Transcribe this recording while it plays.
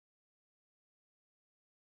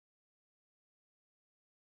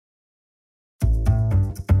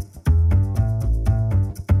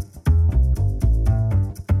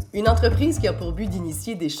Une entreprise qui a pour but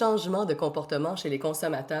d'initier des changements de comportement chez les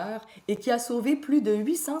consommateurs et qui a sauvé plus de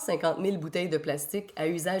 850 000 bouteilles de plastique à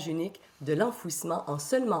usage unique de l'enfouissement en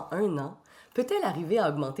seulement un an, peut-elle arriver à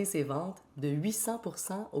augmenter ses ventes de 800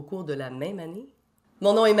 % au cours de la même année?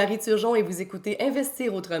 Mon nom est Marie Turgeon et vous écoutez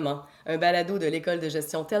Investir autrement, un balado de l'école de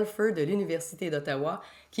gestion Telfer de l'Université d'Ottawa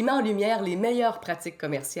qui met en lumière les meilleures pratiques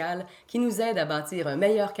commerciales qui nous aident à bâtir un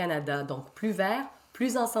meilleur Canada, donc plus vert,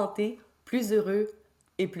 plus en santé, plus heureux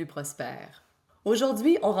et plus prospère.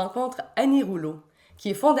 Aujourd'hui, on rencontre Anie Rouleau,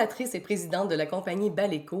 qui est fondatrice et présidente de la compagnie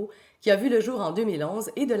Baleco, qui a vu le jour en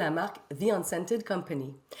 2011, et de la marque The Unscented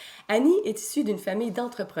Company. Anie est issue d'une famille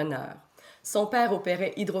d'entrepreneurs. Son père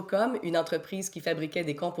opérait Hydrocom, une entreprise qui fabriquait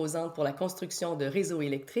des composantes pour la construction de réseaux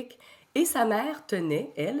électriques, et sa mère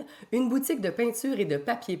tenait, elle, une boutique de peinture et de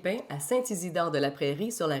papier peint à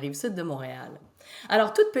Saint-Isidore-de-la-Prairie sur la rive sud de Montréal.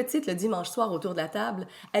 Alors, toute petite, le dimanche soir autour de la table,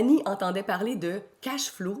 Anie entendait parler de cash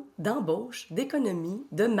flow, d'embauche, d'économie,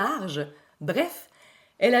 de marge. Bref,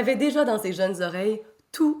 elle avait déjà dans ses jeunes oreilles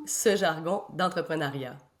tout ce jargon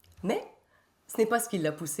d'entrepreneuriat. Mais ce n'est pas ce qui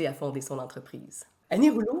l'a poussée à fonder son entreprise. Anie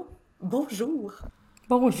Rouleau, bonjour!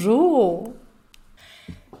 Bonjour!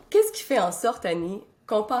 Qu'est-ce qui fait en sorte, Anie,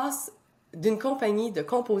 qu'on passe d'une compagnie de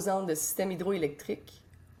composantes de systèmes hydroélectriques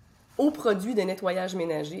aux produits de nettoyage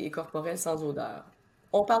ménager et corporel sans odeur?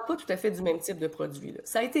 On parle pas tout à fait du même type de produit, là.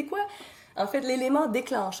 Ça a été quoi, en fait, l'élément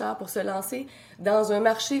déclencheur pour se lancer dans un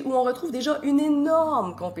marché où on retrouve déjà une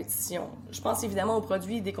énorme compétition? Je pense évidemment aux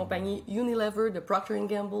produits des compagnies Unilever, de Procter &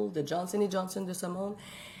 Gamble, de Johnson & Johnson de ce monde,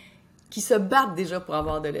 qui se battent déjà pour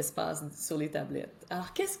avoir de l'espace sur les tablettes.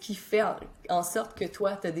 Alors, qu'est-ce qui fait en sorte que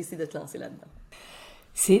toi, tu as décidé de te lancer là-dedans?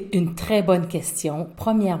 C'est une très bonne question.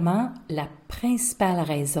 Premièrement, la principale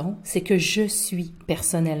raison, c'est que je suis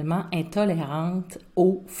personnellement intolérante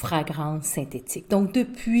aux fragrances synthétiques. Donc,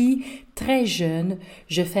 depuis très jeune,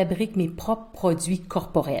 je fabrique mes propres produits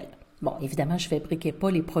corporels. Bon, évidemment, je ne fabriquais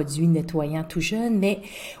pas les produits nettoyants tout jeune, mais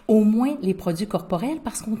au moins les produits corporels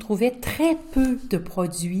parce qu'on trouvait très peu de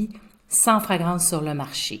produits sans fragrance sur le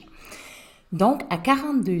marché. Donc, à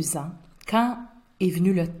 42 ans, quand est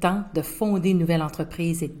venu le temps de fonder une nouvelle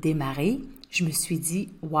entreprise et de démarrer, je me suis dit,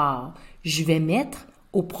 wow, je vais mettre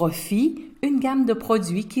au profit une gamme de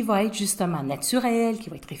produits qui va être justement naturelle,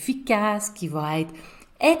 qui va être efficace, qui va être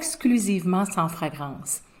exclusivement sans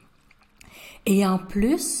fragrance. Et en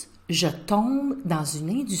plus, je tombe dans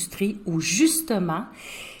une industrie où justement,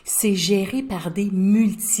 c'est géré par des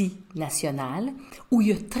multinationales, où il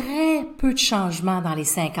y a très peu de changements dans les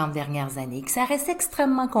 50 dernières années, que ça reste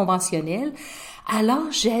extrêmement conventionnel.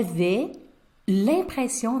 Alors, j'avais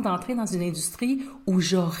l'impression d'entrer dans une industrie où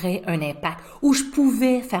j'aurais un impact, où je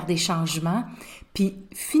pouvais faire des changements, puis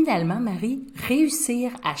finalement, Marie,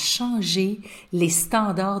 réussir à changer les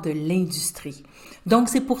standards de l'industrie. Donc,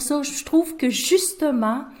 c'est pour ça, je trouve que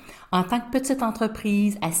justement, en tant que petite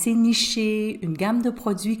entreprise assez nichée, une gamme de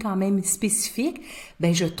produits quand même spécifique,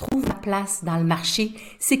 ben je trouve ma place dans le marché.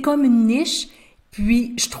 C'est comme une niche,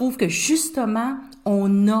 puis je trouve que justement,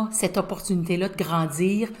 on a cette opportunité-là de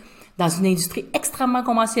grandir dans une industrie extrêmement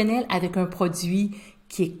conventionnelle avec un produit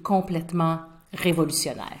qui est complètement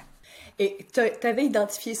révolutionnaire. Et tu avais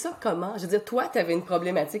identifié ça comment? Je veux dire, toi, tu avais une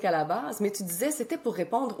problématique à la base, mais tu disais que c'était pour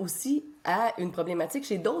répondre aussi à une problématique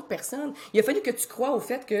chez d'autres personnes. Il a fallu que tu crois au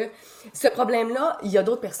fait que ce problème-là, il y a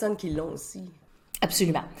d'autres personnes qui l'ont aussi.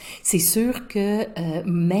 Absolument. C'est sûr que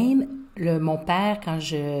même mon père, quand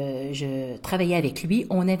je travaillais avec lui,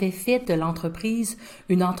 on avait fait de l'entreprise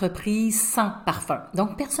une entreprise sans parfum.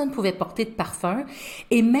 Donc, personne ne pouvait porter de parfum.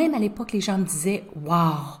 Et même à l'époque, les gens me disaient «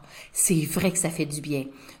 Wow, c'est vrai que ça fait du bien ».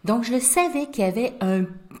 Donc, je savais qu'il y avait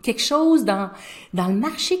quelque chose dans le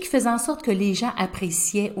marché qui faisait en sorte que les gens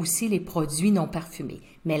appréciaient aussi les produits non parfumés.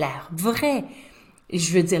 Mais la vraie,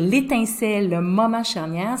 je veux dire, l'étincelle, le moment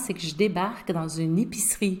charnière, c'est que je débarque dans une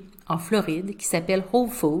épicerie en Floride qui s'appelle Whole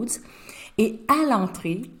Foods. Et à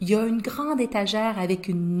l'entrée, il y a une grande étagère avec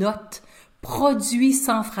une note « Produits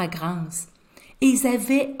sans fragrance ». Et ils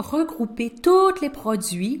avaient regroupé tous les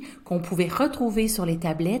produits qu'on pouvait retrouver sur les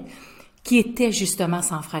tablettes qui étaient justement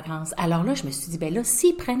sans fragrance. Alors là, je me suis dit, ben là,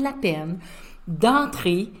 s'ils prennent la peine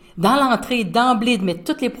d'entrer, dans l'entrée, d'emblée, de mettre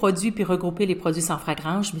tous les produits puis regrouper les produits sans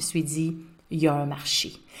fragrance, je me suis dit, il y a un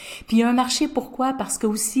marché. Puis il y a un marché, pourquoi? Parce que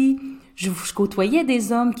aussi, je côtoyais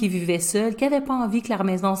des hommes qui vivaient seuls, qui n'avaient pas envie que leur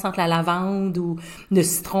maison sente la lavande ou le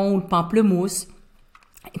citron ou le pamplemousse.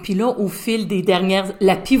 Et puis là,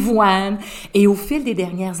 la pivoine, et au fil des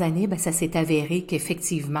dernières années, ben, ça s'est avéré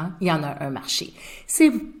qu'effectivement, il y en a un marché.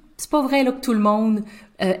 C'est pas vrai là que tout le monde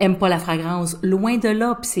aime pas la fragrance. Loin de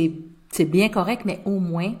là, puis c'est bien correct, mais au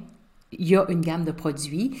moins, il y a une gamme de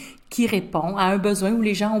produits qui répond à un besoin où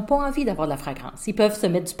les gens n'ont pas envie d'avoir de la fragrance. Ils peuvent se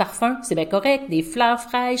mettre du parfum, c'est bien correct, des fleurs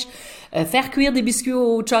fraîches, faire cuire des biscuits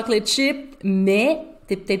au chocolate chip, mais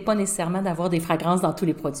c'est peut-être pas nécessairement d'avoir des fragrances dans tous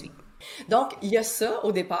les produits. Donc, il y a ça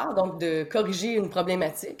au départ, donc de corriger une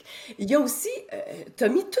problématique. Il y a aussi, tu as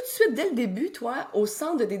mis tout de suite, dès le début, toi, au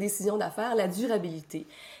centre de tes décisions d'affaires, la durabilité.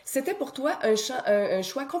 C'était pour toi un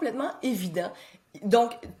choix complètement évident.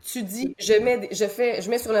 Donc, tu dis, je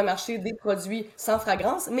mets sur le marché des produits sans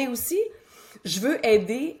fragrance, mais aussi, je veux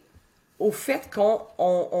aider au fait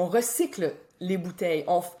qu'on recycle les bouteilles.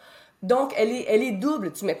 Donc, elle est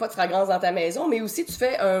double. Tu mets pas de fragrance dans ta maison, mais aussi tu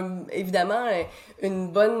fais évidemment une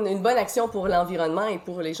bonne action pour l'environnement et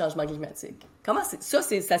pour les changements climatiques. Ça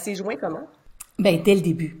s'est joint comment? Ben, dès le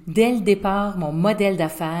début, dès le départ, mon modèle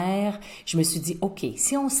d'affaires, je me suis dit, OK,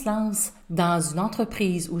 si on se lance dans une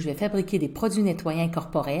entreprise où je vais fabriquer des produits nettoyants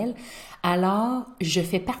corporels, alors je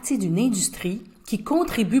fais partie d'une industrie qui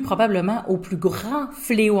contribue probablement au plus grand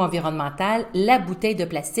fléau environnemental, la bouteille de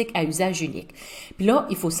plastique à usage unique. Puis là,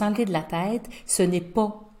 il faut s'enlever de la tête, ce n'est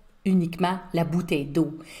pas uniquement la bouteille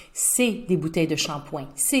d'eau. C'est des bouteilles de shampoing,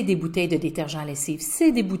 c'est des bouteilles de détergent lessive,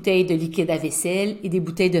 c'est des bouteilles de liquide à vaisselle et des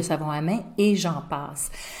bouteilles de savon à main et j'en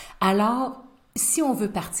passe. Alors, si on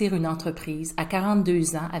veut partir une entreprise à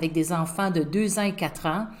 42 ans avec des enfants de 2 ans et 4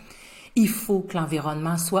 ans, il faut que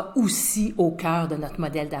l'environnement soit aussi au cœur de notre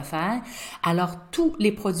modèle d'affaires. Alors, tous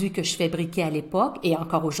les produits que je fabriquais à l'époque et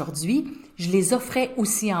encore aujourd'hui, je les offrais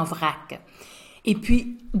aussi en vrac. Et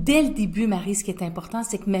puis, dès le début, Marie, ce qui est important,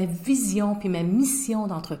 c'est que ma vision puis ma mission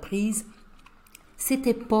d'entreprise,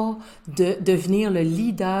 c'était pas de devenir le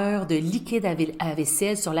leader de liquide à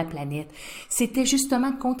vaisselle sur la planète. C'était justement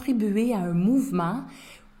de contribuer à un mouvement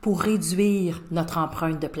pour réduire notre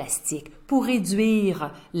empreinte de plastique, pour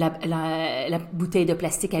réduire la bouteille de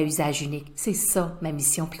plastique à usage unique. C'est ça, ma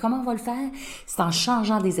mission. Puis comment on va le faire? C'est en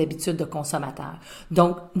changeant des habitudes de consommateurs.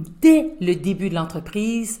 Donc, dès le début de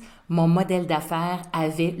l'entreprise, mon modèle d'affaires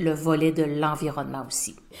avait le volet de l'environnement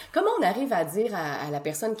aussi. Comment on arrive à dire à la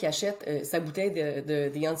personne qui achète sa bouteille de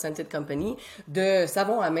The Unscented Company de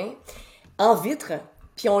savon à main en vitre,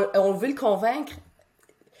 puis on veut le convaincre,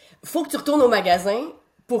 faut que tu retournes au magasin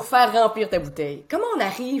pour faire remplir ta bouteille. Comment on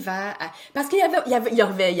arrive parce qu'il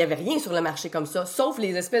y avait rien sur le marché comme ça, sauf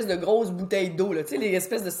les espèces de grosses bouteilles d'eau, là, tu sais, les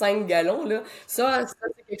espèces de 5 gallons, là. Ça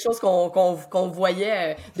c'est quelque chose qu'on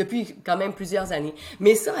voyait depuis quand même plusieurs années.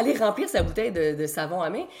 Mais ça, aller remplir sa bouteille de savon à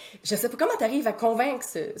main, je sais pas comment tu arrives à convaincre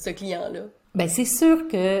ce client-là. Ben c'est sûr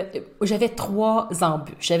que j'avais 3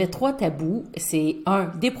 embûches, j'avais 3 tabous. C'est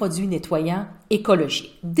des produits nettoyants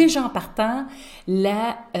écologiques. Déjà en partant,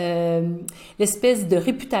 l'espèce de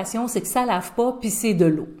réputation, c'est que ça lave pas puis c'est de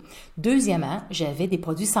l'eau. Deuxièmement, j'avais des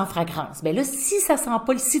produits sans fragrance. Ben là, si ça sent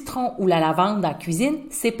pas le citron ou la lavande dans la cuisine,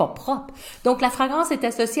 c'est pas propre. Donc la fragrance est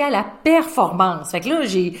associée à la performance. Fait que là,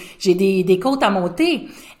 j'ai des côtes à monter.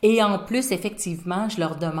 Et en plus, effectivement, je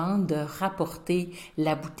leur demande de rapporter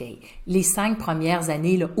la bouteille. Les 5 premières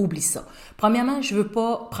années, là, oublie ça. Premièrement, je veux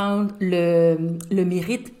pas prendre le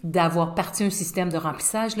mérite d'avoir parti un système de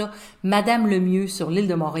remplissage, là. Madame Lemieux sur l'île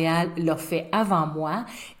de Montréal l'a fait avant moi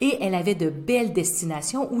et elle avait de belles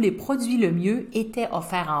destinations où les produits Lemieux étaient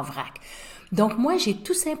offerts en vrac. Donc moi, j'ai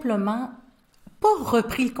tout simplement pas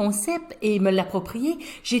repris le concept et me l'approprier,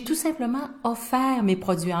 j'ai tout simplement offert mes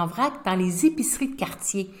produits en vrac dans les épiceries de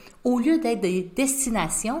quartier. Au lieu d'être des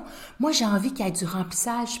destinations, moi j'ai envie qu'il y ait du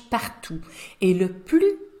remplissage partout. Et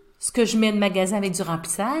ce que je mets de magasin avec du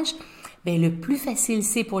remplissage, bien, le plus facile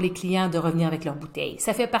c'est pour les clients de revenir avec leurs bouteilles.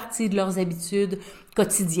 Ça fait partie de leurs habitudes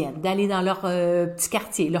quotidiennes, d'aller dans leur petit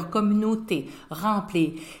quartier, leur communauté,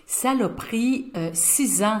 remplir. Ça l'a pris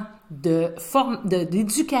 6 ans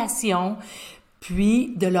d'éducation,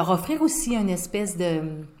 puis de leur offrir aussi une espèce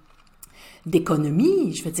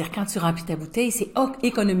d'économie. Je veux dire, quand tu remplis ta bouteille, c'est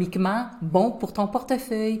économiquement bon pour ton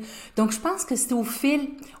portefeuille. Donc, je pense que c'est au fil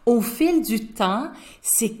du temps,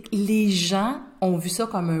 c'est que les gens ont vu ça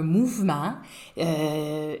comme un mouvement,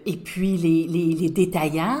 et puis les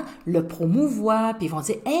détaillants le promouvoient, puis ils vont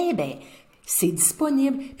dire, eh ben, c'est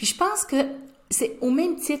disponible. Puis je pense que c'est au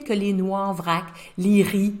même titre que les noix en vrac, les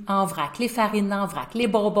riz en vrac, les farines en vrac, les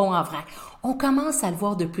bonbons en vrac. On commence à le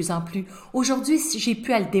voir de plus en plus. Aujourd'hui, j'ai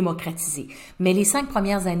pu à le démocratiser. Mais les 5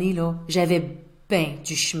 premières années, là, j'avais bien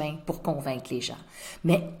du chemin pour convaincre les gens.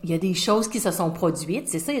 Mais il y a des choses qui se sont produites,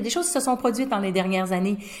 c'est ça, il y a des choses qui se sont produites dans les dernières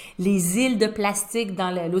années. Les îles de plastique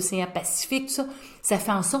dans l'océan Pacifique, tout ça, ça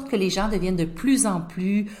fait en sorte que les gens deviennent de plus en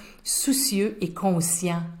plus soucieux et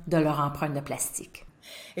conscients de leur empreinte de plastique.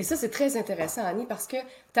 Et ça, c'est très intéressant, Annie, parce que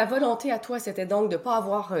ta volonté à toi, c'était donc de ne pas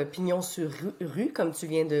avoir pignon sur rue, comme tu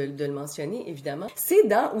viens de le mentionner, évidemment. C'est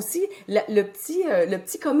dans aussi le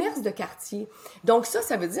petit commerce de quartier. Donc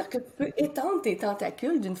ça veut dire que tu peux étendre tes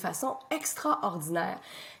tentacules d'une façon extraordinaire.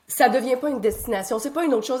 Ça devient pas une destination. C'est pas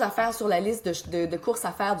une autre chose à faire sur la liste de courses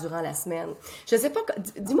à faire durant la semaine. Je sais pas,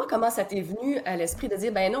 dis-moi comment ça t'est venu à l'esprit de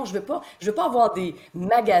dire, ben non, je veux pas avoir des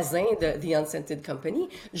magasins de The Unscented Company.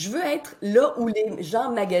 Je veux être là où les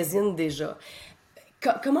gens magasinent déjà.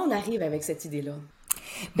 Comment on arrive avec cette idée-là?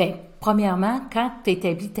 Bien, premièrement, quand tu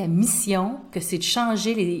établis ta mission, que c'est de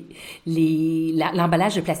changer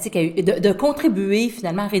l'emballage de plastique, de contribuer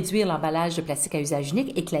finalement à réduire l'emballage de plastique à usage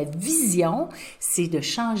unique et que la vision, c'est de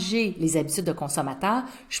changer les habitudes de consommateurs,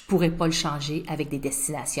 je pourrais pas le changer avec des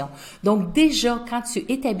destinations. Donc déjà, quand tu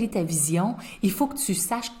établis ta vision, il faut que tu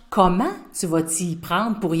saches comment tu vas t'y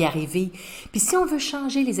prendre pour y arriver. Puis si on veut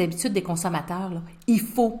changer les habitudes des consommateurs, là, il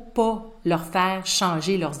faut pas leur faire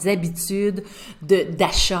changer leurs habitudes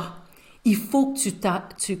d'achat. Il faut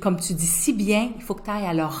que tu, comme tu dis si bien, il faut que tu ailles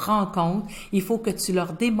à leur rencontre. Il faut que tu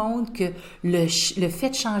leur démontres que le fait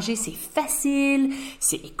de changer, c'est facile,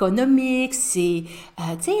 c'est économique, c'est, tu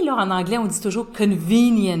sais, là, en anglais, on dit toujours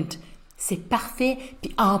convenient. C'est parfait.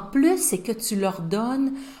 Puis en plus, c'est que tu leur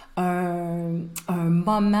donnes un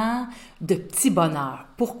moment de petit bonheur.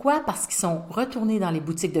 Pourquoi? Parce qu'ils sont retournés dans les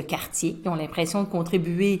boutiques de quartier, ils ont l'impression de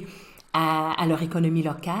contribuer à leur économie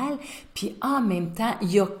locale, puis en même temps,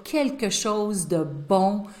 il y a quelque chose de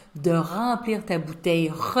bon de remplir ta bouteille,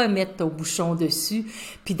 remettre ton bouchon dessus,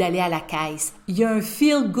 puis d'aller à la caisse. Il y a un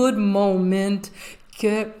feel-good moment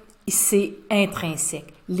que c'est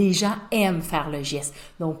intrinsèque. Les gens aiment faire le geste.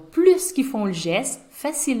 Donc, plus qu'ils font le geste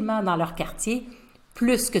facilement dans leur quartier,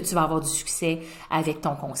 plus que tu vas avoir du succès avec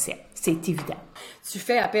ton concept. C'est évident. Tu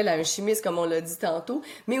fais appel à un chimiste, comme on l'a dit tantôt,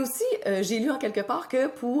 mais aussi, j'ai lu en quelque part que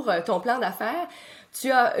pour ton plan d'affaires, tu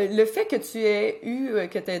as le fait que tu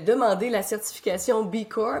aies demandé la certification B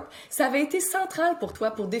Corp, ça avait été central pour toi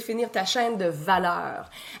pour définir ta chaîne de valeur.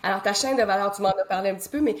 Alors, ta chaîne de valeur, tu m'en as parlé un petit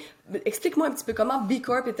peu, mais explique-moi un petit peu comment B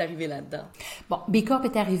Corp est arrivé là-dedans. Bon, B Corp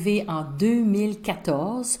est arrivé en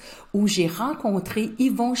 2014 où j'ai rencontré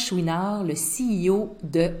Yvon Chouinard, le CEO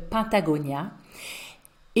de Patagonia.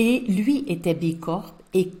 Et lui était B Corp.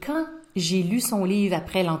 Et quand j'ai lu son livre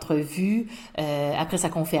après l'entrevue, après sa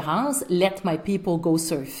conférence, Let My People Go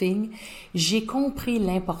Surfing, j'ai compris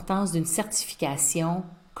l'importance d'une certification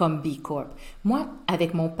comme B Corp. Moi,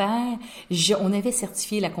 avec mon père, on avait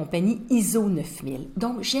certifié la compagnie ISO 9000.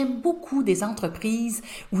 Donc, j'aime beaucoup des entreprises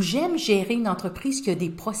où j'aime gérer une entreprise qui a des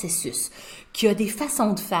processus, qui a des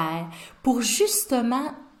façons de faire pour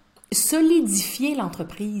justement solidifier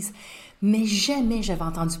l'entreprise. Mais jamais j'avais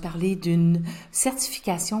entendu parler d'une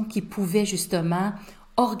certification qui pouvait justement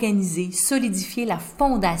organiser, solidifier la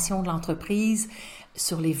fondation de l'entreprise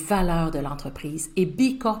sur les valeurs de l'entreprise. Et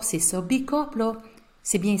B Corp, c'est ça. B Corp, là,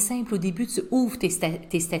 c'est bien simple. Au début, tu ouvres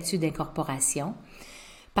tes statuts d'incorporation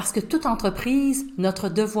parce que toute entreprise, notre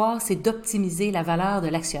devoir, c'est d'optimiser la valeur de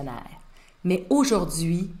l'actionnaire. Mais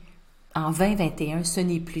aujourd'hui, en 2021, ce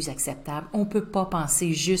n'est plus acceptable. On ne peut pas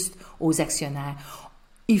penser juste aux actionnaires.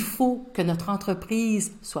 Il faut que notre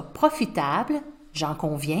entreprise soit profitable, j'en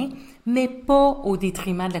conviens, mais pas au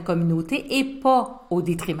détriment de la communauté et pas au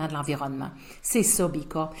détriment de l'environnement. C'est ça, B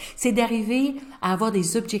Corp. C'est d'arriver à avoir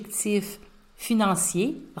des objectifs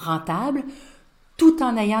financiers, rentables, tout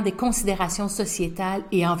en ayant des considérations sociétales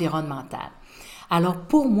et environnementales. Alors,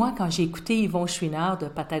 pour moi, quand j'ai écouté Yvon Chouinard de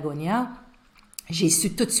Patagonia, j'ai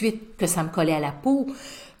su tout de suite que ça me collait à la peau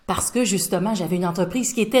parce que, justement, j'avais une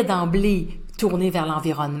entreprise qui était d'emblée tournée vers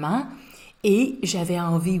l'environnement et j'avais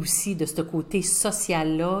envie aussi de ce côté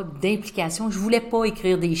social-là, d'implication. Je voulais pas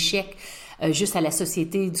écrire des chèques juste à la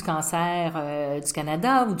Société du cancer du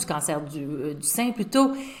Canada ou du cancer du sein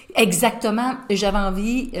plutôt. Exactement, j'avais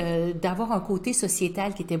envie d'avoir un côté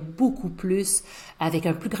sociétal qui était beaucoup plus, avec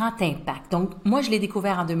un plus grand impact. Donc, moi, je l'ai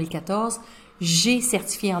découvert en 2014, j'ai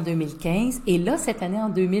certifié en 2015 et là, cette année, en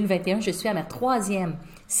 2021, je suis à ma 3e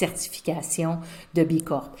certification de B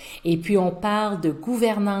Corp. Et puis, on parle de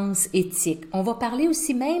gouvernance éthique. On va parler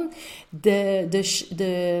aussi même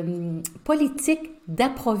de politique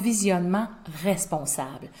d'approvisionnement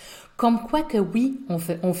responsable. Comme quoi que oui,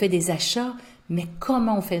 on fait des achats, mais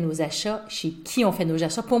comment on fait nos achats, chez qui on fait nos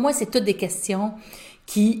achats. Pour moi, c'est toutes des questions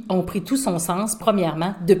qui ont pris tout son sens,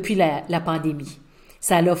 premièrement, depuis la pandémie.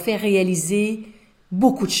 Ça l'a fait réaliser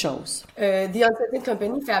beaucoup de choses. The Uncertain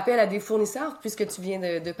Company fait appel à des fournisseurs, puisque tu viens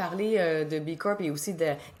de parler de B Corp et aussi de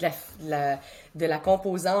la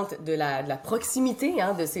composante de la proximité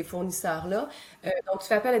de ces fournisseurs-là. Donc, tu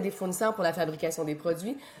fais appel à des fournisseurs pour la fabrication des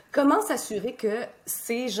produits. Comment s'assurer que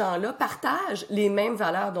ces gens-là partagent les mêmes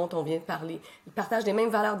valeurs dont on vient de parler? Ils partagent les mêmes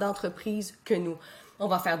valeurs d'entreprise que nous. On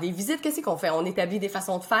va faire des visites, qu'est-ce qu'on fait? On établit des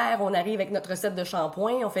façons de faire, on arrive avec notre recette de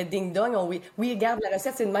shampoing, on fait ding-dong, oui, regarde, la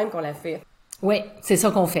recette, c'est le même qu'on l'a fait. Oui, c'est ça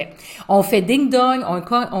qu'on fait. On fait ding-dong,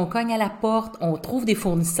 on cogne à la porte, on trouve des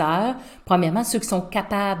fournisseurs, premièrement ceux qui sont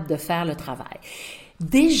capables de faire le travail.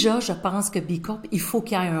 Déjà, je pense que B Corp, il faut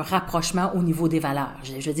qu'il y ait un rapprochement au niveau des valeurs.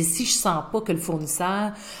 Je veux dire, si je sens pas que le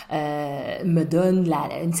fournisseur me donne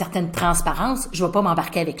une certaine transparence, je vais pas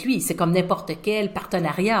m'embarquer avec lui. C'est comme n'importe quel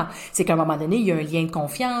partenariat. C'est qu'à un moment donné, il y a un lien de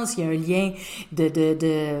confiance, il y a un lien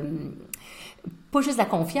de pas juste la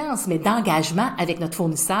confiance, mais d'engagement avec notre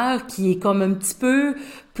fournisseur qui est comme un petit peu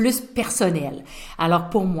plus personnel. Alors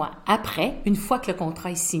pour moi, après, une fois que le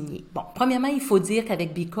contrat est signé, bon, premièrement, il faut dire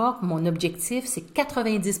qu'avec B Corp, mon objectif, c'est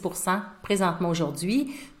 90% présentement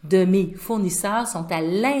aujourd'hui de mes fournisseurs sont à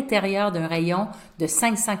l'intérieur d'un rayon de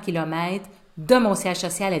 500 km de mon siège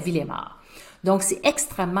social à Villemort. Donc, c'est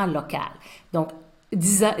extrêmement local. Donc,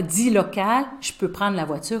 dit local, je peux prendre la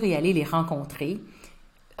voiture et aller les rencontrer.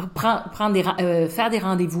 Faire des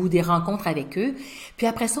rendez-vous, des rencontres avec eux. Puis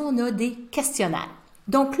après ça, on a des questionnaires.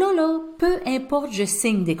 Donc là, peu importe, je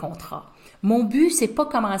signe des contrats. Mon but, c'est pas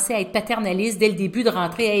commencer à être paternaliste dès le début, de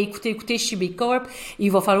rentrer à écoutez, je suis B Corp, il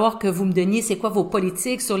va falloir que vous me donniez c'est quoi vos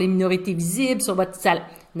politiques sur les minorités visibles, sur votre salaire.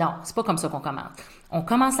 Non, c'est pas comme ça qu'on commence. On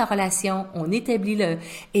commence la relation, on établit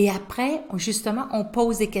et après, justement, on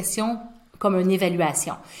pose des questions comme une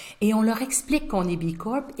évaluation. Et on leur explique qu'on est B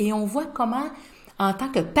Corp et on voit comment en tant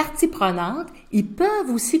que partie prenante, ils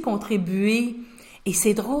peuvent aussi contribuer. Et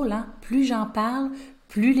c'est drôle, hein? Plus j'en parle,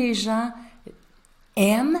 plus les gens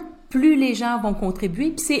aiment, plus les gens vont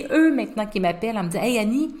contribuer. Puis c'est eux maintenant qui m'appellent en me disant « Hey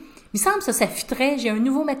Annie, il me semble que ça fitterait, j'ai un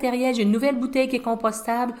nouveau matériel, j'ai une nouvelle bouteille qui est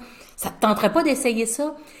compostable. Ça te tenterait pas d'essayer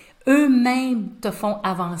ça? » Eux-mêmes te font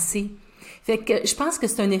avancer. Fait que je pense que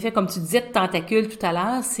c'est un effet, comme tu disais, de tentacule tout à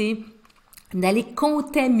l'heure, c'est d'aller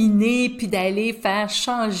contaminer puis d'aller faire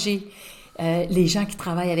changer les gens qui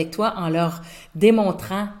travaillent avec toi en leur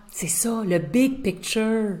démontrant, c'est ça, le big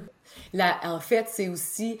picture. Là, en fait, c'est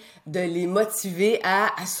aussi de les motiver à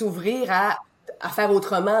s'ouvrir, à faire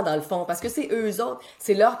autrement, dans le fond. Parce que c'est eux autres,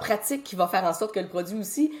 c'est leur pratique qui va faire en sorte que le produit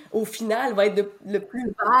aussi, au final, va être le plus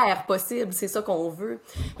vert possible. C'est ça qu'on veut.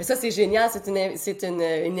 Mais ça, c'est génial. C'est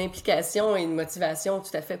une implication et une motivation tout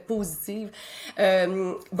à fait positive.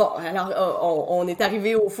 Bon, alors, on est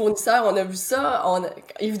arrivé aux fournisseurs, on a vu ça.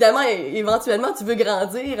 Évidemment, éventuellement, tu veux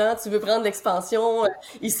grandir, hein, tu veux prendre l'expansion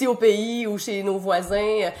ici au pays ou chez nos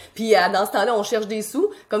voisins. Puis, dans ce temps-là, on cherche des sous,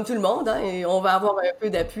 comme tout le monde, hein, et on va avoir un peu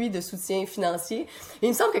d'appui, de soutien financier. Et il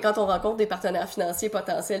me semble que quand on rencontre des partenaires financiers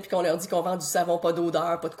potentiels puis qu'on leur dit qu'on vend du savon pas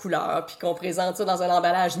d'odeur, pas de couleur, puis qu'on présente ça dans un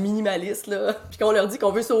emballage minimaliste, là, puis qu'on leur dit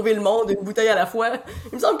qu'on veut sauver le monde une bouteille à la fois,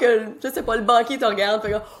 il me semble que, je sais pas, le banquier te regarde,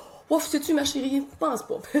 fait que, ouf, sais-tu ma chérie? Je pense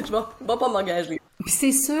pas. Je vais pas m'engager. Puis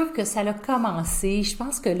c'est sûr que ça a commencé. Je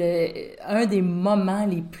pense que un des moments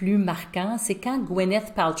les plus marquants, c'est quand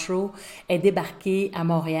Gwyneth Paltrow est débarquée à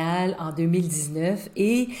Montréal en 2019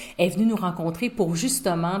 et est venue nous rencontrer pour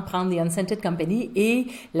justement prendre The Unscented Company et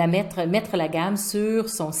mettre la gamme sur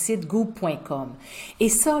son site goop.com. Et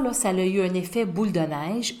ça, là, ça a eu un effet boule de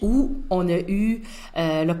neige où on a eu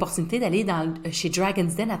l'opportunité d'aller chez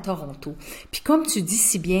Dragon's Den à Toronto. Puis comme tu dis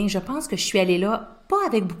si bien, je pense que je suis allée là, pas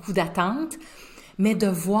avec beaucoup d'attentes, mais de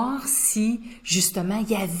voir si, justement,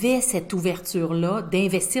 il y avait cette ouverture-là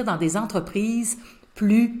d'investir dans des entreprises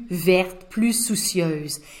plus vertes, plus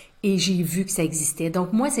soucieuses. Et j'ai vu que ça existait.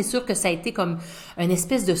 Donc, moi, c'est sûr que ça a été comme une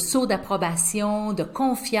espèce de saut d'approbation, de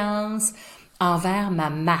confiance envers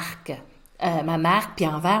ma marque, puis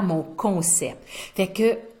envers mon concept. Fait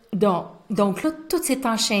que, donc là, tout s'est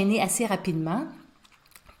enchaîné assez rapidement.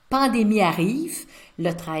 Pandémie arrive,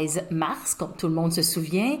 le 13 mars, comme tout le monde se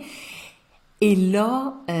souvient. Et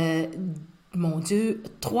là, mon Dieu,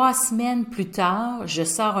 3 semaines plus tard, je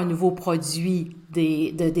sors un nouveau produit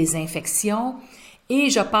de désinfection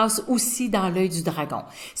et je passe aussi dans l'œil du dragon.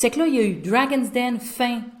 C'est que là, il y a eu Dragon's Den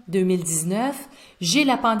fin 2019, j'ai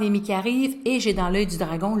la pandémie qui arrive et j'ai dans l'œil du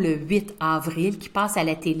dragon le 8 avril qui passe à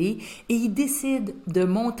la télé et il décide de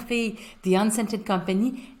montrer The Unscented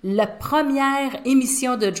Company, la première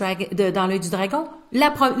émission dans l'œil du dragon,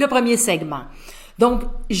 le premier segment. Donc,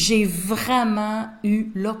 j'ai vraiment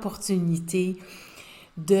eu l'opportunité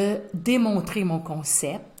de démontrer mon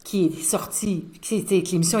concept qui est sorti,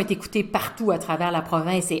 que l'émission est écoutée partout à travers la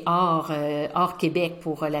province et hors Québec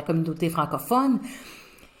pour la communauté francophone,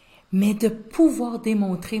 mais de pouvoir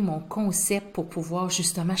démontrer mon concept pour pouvoir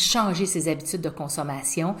justement changer ses habitudes de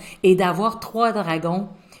consommation et d'avoir 3 dragons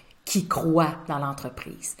qui croient dans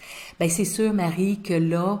l'entreprise. Bien, c'est sûr, Marie, que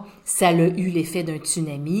là, ça a eu l'effet d'un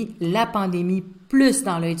tsunami. La pandémie, plus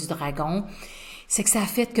dans l'œil du dragon, c'est que ça a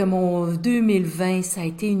fait que mon 2020, ça a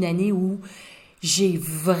été une année où j'ai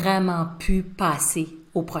vraiment pu passer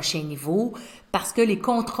au prochain niveau parce que les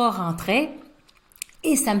contrats rentraient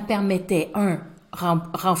et ça me permettait,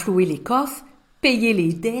 renflouer les coffres, payer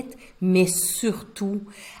les dettes, mais surtout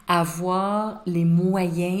avoir les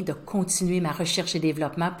moyens de continuer ma recherche et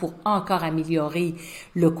développement pour encore améliorer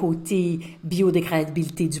le côté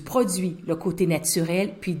biodégradabilité du produit, le côté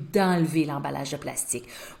naturel, puis d'enlever l'emballage de plastique.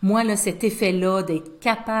 Moi, là, cet effet-là d'être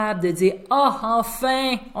capable de dire « Ah,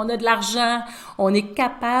 enfin, on a de l'argent, on est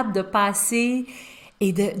capable de passer »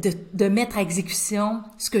 et de mettre à exécution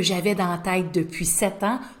ce que j'avais dans la tête depuis 7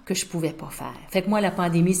 ans que je pouvais pas faire. Fait que moi, la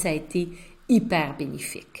pandémie, ça a été hyper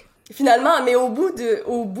bénéfique. Finalement, mais au bout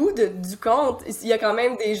du compte, il y a quand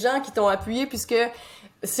même des gens qui t'ont appuyé puisque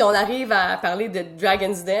si on arrive à parler de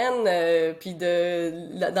Dragon's Den, puis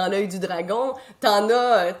dans l'œil du dragon,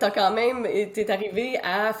 t'as quand même, t'es arrivé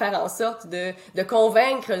à faire en sorte de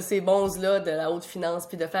convaincre ces bonzes-là de la haute finance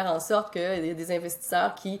puis de faire en sorte qu'il y ait des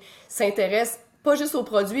investisseurs qui s'intéressent pas juste au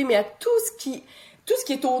produit, mais à tout ce qui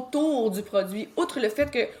est autour du produit, outre le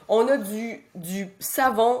fait qu'on a du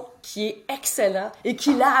savon qui est excellent et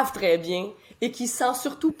qui lave très bien et qui sent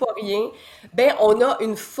surtout pas rien, ben on a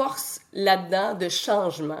une force là-dedans de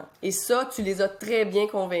changement. Et ça, tu les as très bien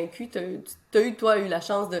convaincus. T'as eu la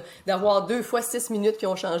chance d'avoir 2 fois 6 minutes qui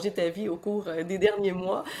ont changé ta vie au cours des derniers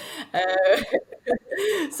mois. Euh,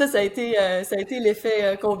 ça a été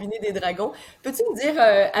l'effet combiné des dragons. Peux-tu me dire,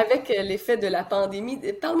 avec l'effet de la pandémie,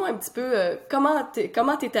 parle-moi un petit peu,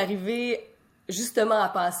 comment t'es arrivé justement à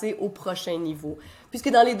passer au prochain niveau? Puisque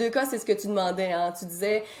dans les 2 cas, c'est ce que tu demandais, hein. Tu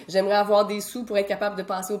disais, j'aimerais avoir des sous pour être capable de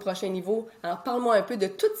passer au prochain niveau. Alors, parle-moi un peu de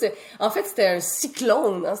tout ce... En fait, c'était un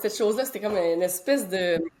cyclone, hein, cette chose-là. C'était comme une espèce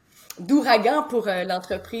d'ouragan pour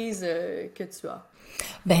l'entreprise que tu as.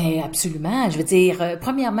 Ben absolument. Je veux dire,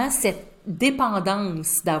 premièrement, cette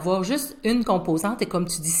dépendance d'avoir juste une composante, et comme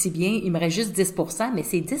tu dis si bien, il me reste juste 10%, mais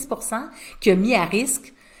c'est 10% qui a mis à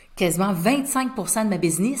risque quasiment 25% de ma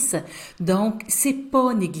business. Donc, c'est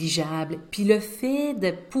pas négligeable. Puis le fait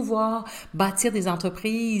de pouvoir bâtir des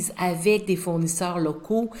entreprises avec des fournisseurs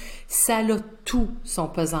locaux, ça a tout son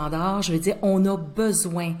pesant d'or. Je veux dire, on a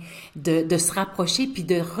besoin de se rapprocher puis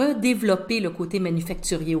de redévelopper le côté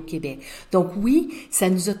manufacturier au Québec. Donc oui, ça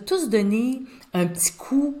nous a tous donné un petit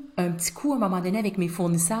coup à un moment donné avec mes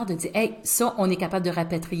fournisseurs de dire, hey, ça, on est capable de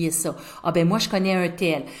rapatrier ça. Ah ben moi, je connais un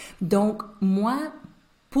tel. Donc moi,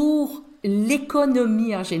 pour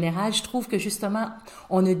l'économie en général, je trouve que justement,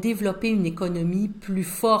 on a développé une économie plus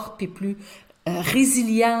forte puis plus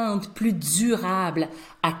résiliente, plus durable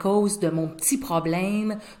à cause de mon petit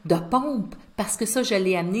problème de pompe. Parce que ça, je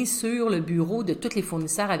l'ai amené sur le bureau de tous les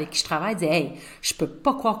fournisseurs avec qui je travaille. Dire, hey, je peux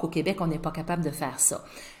pas croire qu'au Québec, on n'est pas capable de faire ça.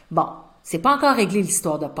 Bon. C'est pas encore réglé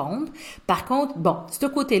l'histoire de pompe. Par contre, bon, ce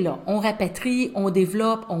côté-là, on rapatrie, on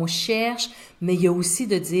développe, on cherche, mais il y a aussi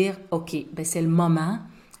de dire, OK, ben c'est le moment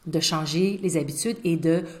de changer les habitudes et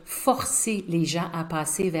de forcer les gens à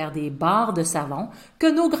passer vers des barres de savon que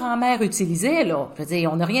nos grands-mères utilisaient, là. Je veux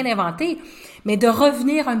dire, on n'a rien inventé, mais de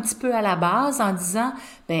revenir un petit peu à la base en disant,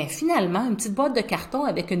 ben finalement, une petite boîte de carton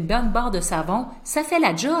avec une bonne barre de savon, ça fait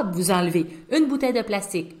la job. Vous enlevez une bouteille de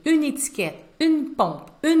plastique, une étiquette, une pompe,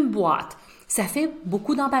 une boîte. Ça fait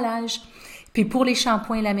beaucoup d'emballage. Puis pour les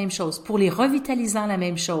shampoings, la même chose. Pour les revitalisants, la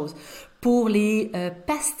même chose. Pour les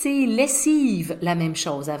pastilles lessives, la même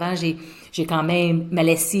chose. Avant, j'ai quand même ma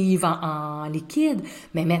lessive en liquide,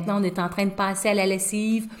 mais maintenant, on est en train de passer à la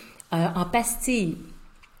lessive en pastilles,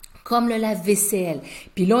 comme le lave-vaisselle.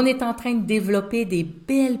 Puis là, on est en train de développer des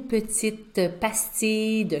belles petites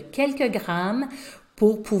pastilles de quelques grammes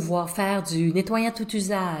pour pouvoir faire du nettoyant tout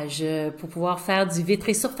usage, pour pouvoir faire du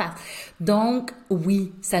vitré surface. Donc,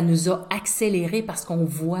 oui, ça nous a accéléré parce qu'on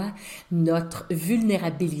voit notre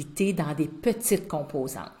vulnérabilité dans des petites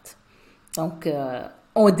composantes. Donc,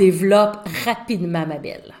 on développe rapidement, ma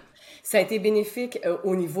belle. Ça a été bénéfique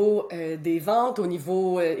au niveau des ventes, au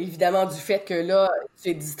niveau évidemment du fait que là,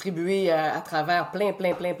 c'est distribué à travers plein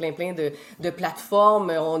de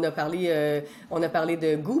plateformes. On a parlé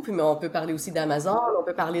de Goop, mais on peut parler aussi d'Amazon, on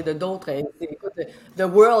peut parler de d'autres. Écoute, the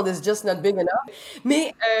world is just not big enough.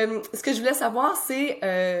 Mais ce que je voulais savoir, c'est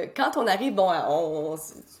quand on arrive, bon,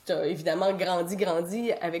 tu as évidemment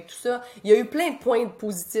grandi avec tout ça. Il y a eu plein de points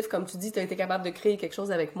positifs, comme tu dis, tu as été capable de créer quelque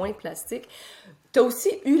chose avec moins de plastique. Tu as aussi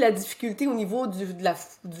eu la difficulté au niveau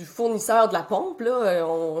du fournisseur de la pompe, là.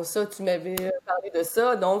 Tu m'avais parlé de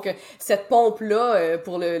ça. Donc, cette pompe-là,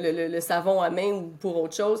 pour le savon à main ou pour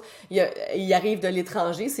autre chose, il arrive de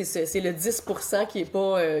l'étranger. C'est le 10% qui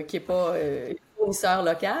est pas fournisseur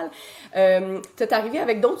local. Tu es arrivé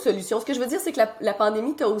avec d'autres solutions. Ce que je veux dire, c'est que la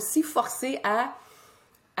pandémie t'a aussi forcé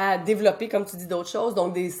à développer, comme tu dis, d'autres choses.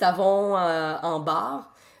 Donc, des savons en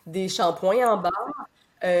barre, des shampoings en barre.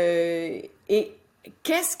 Et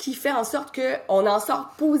qu'est-ce qui fait en sorte qu'on en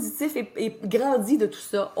sort positif et grandi de tout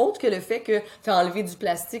ça, autre que le fait que tu as enlevé du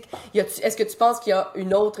plastique? Est-ce que tu penses qu'il y a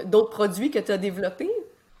d'autres produits que tu as développés?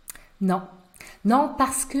 Non. Non,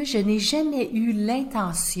 parce que je n'ai jamais eu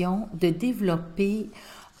l'intention de développer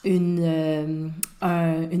une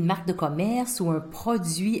marque de commerce ou un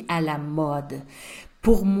produit à la mode.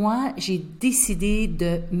 Pour moi, j'ai décidé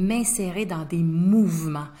de m'insérer dans des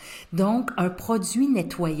mouvements. Donc, un produit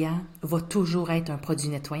nettoyant va toujours être un produit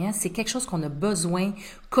nettoyant. C'est quelque chose qu'on a besoin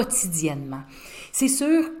quotidiennement. C'est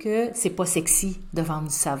sûr que c'est pas sexy de vendre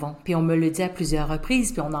du savon. Puis on me le dit à plusieurs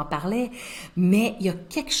reprises, puis on en parlait. Mais il y a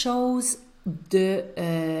quelque chose de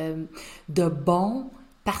bon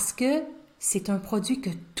parce que c'est un produit que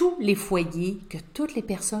tous les foyers, que toutes les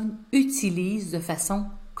personnes utilisent de façon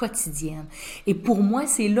quotidienne. Et pour moi,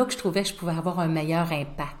 c'est là que je trouvais que je pouvais avoir un meilleur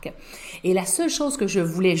impact. Et la seule chose que je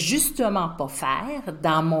voulais justement pas faire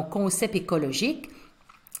dans mon concept écologique,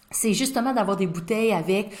 c'est justement d'avoir des bouteilles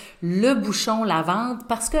avec le bouchon lavande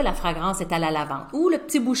parce que la fragrance est à la lavande ou le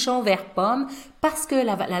petit bouchon vert pomme parce que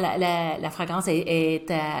la fragrance est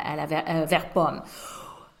à la vert pomme.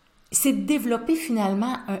 C'est de développer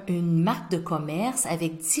finalement une marque de commerce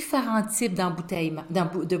avec différents types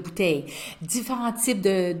de bouteilles, différents types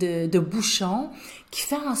de bouchons qui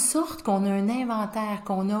fait en sorte qu'on a un inventaire,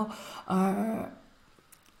 qu'on a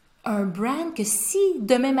un brand que si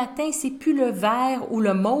demain matin, c'est plus le vert ou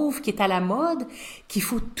le mauve qui est à la mode, qu'il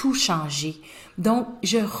faut tout changer. Donc,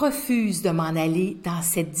 je refuse de m'en aller dans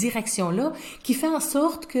cette direction-là qui fait en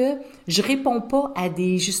sorte que je réponds pas à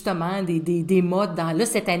justement des modes là,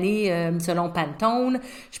 cette année, selon Pantone,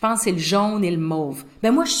 je pense que c'est le jaune et le mauve.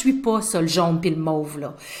 Ben, moi, je suis pas ça, le jaune puis le mauve,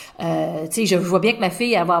 là. Tu sais, je vois bien que ma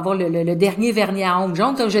fille, elle va avoir le dernier vernis à ongles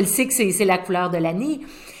jaune, donc je le sais que c'est la couleur de l'année.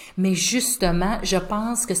 Mais justement, je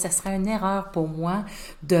pense que ça serait une erreur pour moi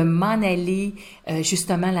de m'en aller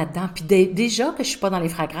justement là-dedans. Puis déjà que je suis pas dans les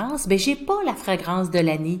fragrances, ben j'ai pas la fragrance de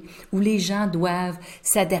l'année où les gens doivent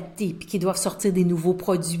s'adapter puis qu'ils doivent sortir des nouveaux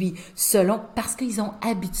produits parce qu'ils ont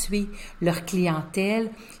habitué leur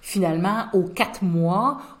clientèle finalement aux 4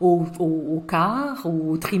 mois, au quart,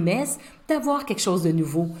 au trimestre, d'avoir quelque chose de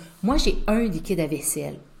nouveau. Moi, j'ai un liquide à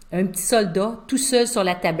vaisselle, un petit soldat tout seul sur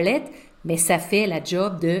la tablette, mais ça fait la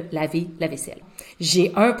job de laver la vaisselle.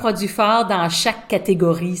 J'ai un produit fort dans chaque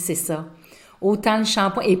catégorie, c'est ça. Autant le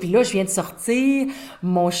shampoing. Et puis là, je viens de sortir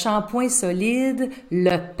mon shampoing solide,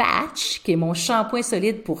 le Patch, qui est mon shampoing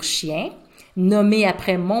solide pour chien, nommé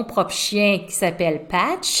après mon propre chien qui s'appelle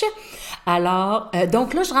Patch. Alors,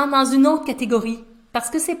 donc là, je rentre dans une autre catégorie. Parce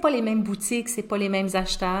que c'est pas les mêmes boutiques, c'est pas les mêmes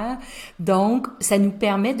acheteurs. Donc, ça nous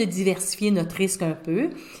permet de diversifier notre risque un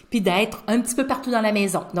peu, puis d'être un petit peu partout dans la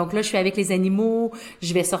maison. Donc là, je suis avec les animaux,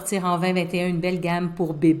 je vais sortir en 2021 une belle gamme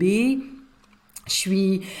pour bébés. Je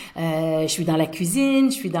suis dans la cuisine,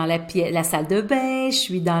 je suis dans la salle de bain, je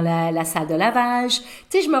suis dans la salle de lavage.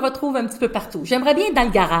 Tu sais, je me retrouve un petit peu partout. J'aimerais bien être dans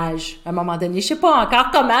le garage à un moment donné. Je sais pas encore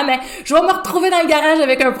comment, mais je vais me retrouver dans le garage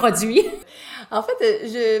avec un produit. En fait,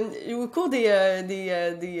 au cours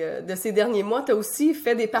de ces derniers mois, tu as aussi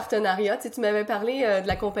fait des partenariats. Tu sais, tu m'avais parlé de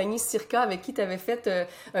la compagnie Circa avec qui tu avais fait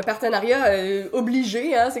un partenariat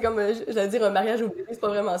obligé. Hein? C'est comme, j'allais dire un mariage obligé, c'est pas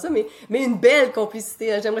vraiment ça, mais une belle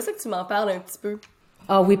complicité. J'aimerais ça que tu m'en parles un petit peu.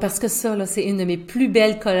 Ah oui, parce que ça, là, c'est une de mes plus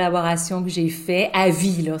belles collaborations que j'ai fait à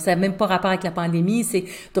vie, là. Ça n'a même pas rapport avec la pandémie, c'est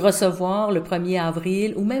de recevoir le 1er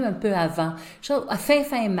avril ou même un peu avant. À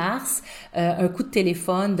fin mars, un coup de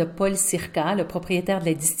téléphone de Paul Circa, le propriétaire de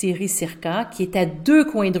la distillerie Circa, qui est à 2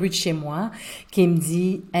 coins de rue de chez moi, qui me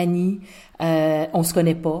dit, Anie, on se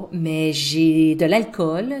connaît pas, mais j'ai de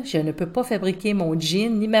l'alcool, je ne peux pas fabriquer mon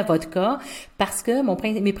gin ni ma vodka parce que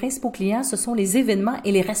mes principaux clients, ce sont les événements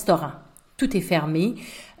et les restaurants. tout est fermé,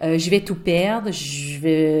 je vais tout perdre,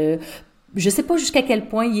 je sais pas jusqu'à quel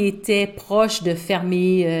point il était proche de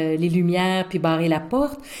fermer les lumières puis barrer la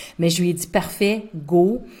porte, mais je lui ai dit parfait,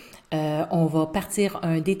 go, on va partir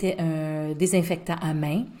un désinfectant à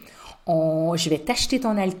main. Je vais t'acheter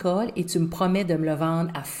ton alcool et tu me promets de me le vendre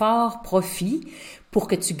à fort profit pour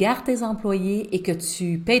que tu gardes tes employés et que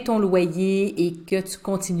tu payes ton loyer et que tu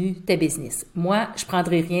continues ta business. Moi, je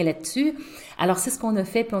prendrai rien là-dessus. Alors, c'est ce qu'on a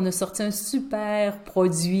fait, puis on a sorti un super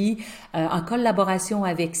produit en collaboration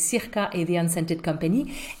avec Circa et The Unscented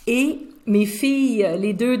Company. Et mes filles,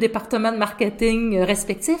 les 2 départements de marketing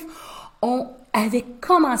respectifs, avaient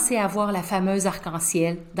commencé à voir la fameuse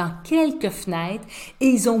arc-en-ciel dans quelques fenêtres et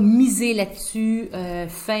ils ont misé là-dessus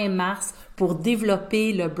fin mars pour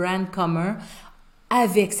développer le brand commun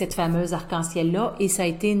avec cette fameuse arc-en-ciel-là et ça a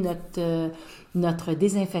été notre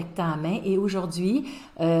désinfectant à main. Et aujourd'hui,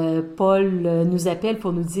 Paul nous appelle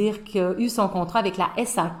pour nous dire qu'il a eu son contrat avec la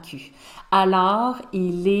SAQ. Alors,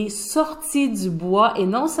 il est sorti du bois et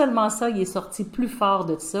non seulement ça, il est sorti plus fort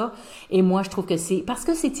de ça. Et moi, je trouve que parce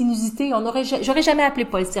que c'est inusité. J'aurais jamais appelé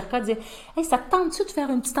Paul Circa dire, hey, ça te tente-tu de faire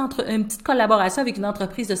une petite collaboration avec une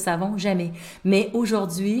entreprise de savon? Jamais. Mais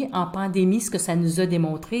aujourd'hui, en pandémie, ce que ça nous a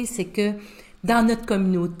démontré, c'est que dans notre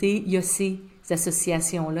communauté, il y a ces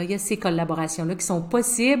associations-là, il y a ces collaborations-là qui sont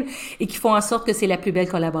possibles et qui font en sorte que c'est la plus belle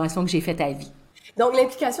collaboration que j'ai faite à vie. Donc,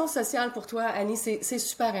 l'implication sociale pour toi, Anie, c'est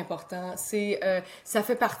super important. Ça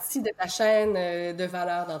fait partie de ta chaîne de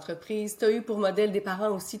valeur d'entreprise. Tu as eu pour modèle des parents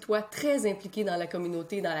aussi, toi, très impliqués dans la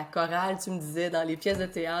communauté, dans la chorale, tu me disais, dans les pièces de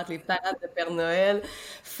théâtre, les parades de Père Noël.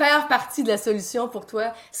 Faire partie de la solution pour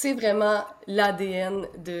toi, c'est vraiment l'ADN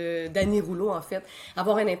d'Anie Rouleau, en fait.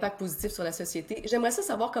 Avoir un impact positif sur la société. J'aimerais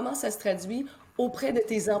savoir comment ça se traduit auprès de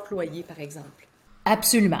tes employés, par exemple.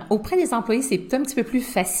 Absolument. Auprès des employés, c'est un petit peu plus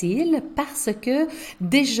facile parce que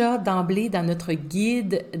déjà d'emblée dans notre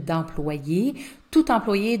guide d'employés, tout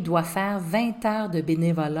employé doit faire 20 heures de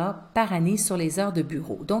bénévolat par année sur les heures de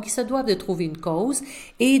bureau. Donc, ils se doivent de trouver une cause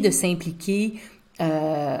et de s'impliquer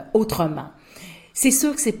autrement. C'est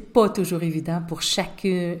sûr que c'est pas toujours évident pour chaque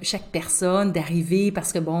personne d'arriver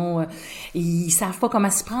parce que ils savent pas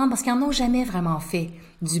comment s'y prendre parce qu'ils en ont jamais vraiment fait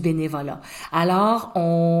du bénévolat. Alors,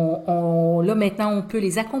 là maintenant, on peut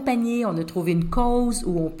les accompagner, on a trouvé une cause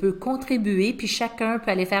où on peut contribuer, puis chacun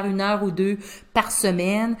peut aller faire 1 heure ou 2 par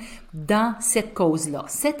semaine dans cette cause-là.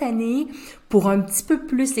 Cette année, pour un petit peu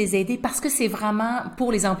plus les aider, parce que c'est vraiment,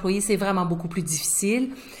 pour les employés, c'est vraiment beaucoup plus difficile,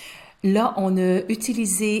 là, on a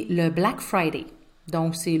utilisé le Black Friday.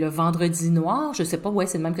 Donc, c'est le vendredi noir, je sais pas,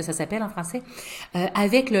 c'est le même que ça s'appelle en français,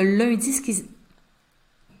 avec le lundi,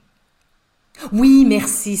 Oui,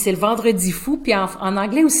 merci, c'est le vendredi fou, puis en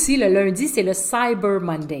anglais aussi, le lundi, c'est le Cyber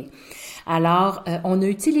Monday. Alors, on a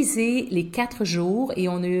utilisé les 4 jours et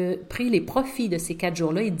on a pris les profits de ces 4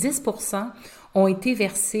 jours-là et 10% ont été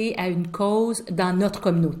versés à une cause dans notre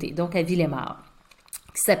communauté, donc à Villemort,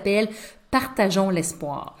 qui s'appelle Partageons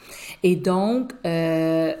l'espoir. Et donc,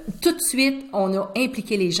 tout de suite, on a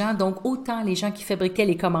impliqué les gens. Donc, autant les gens qui fabriquaient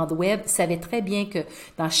les commandes web savaient très bien que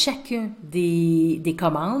dans chacun des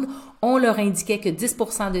commandes, on leur indiquait que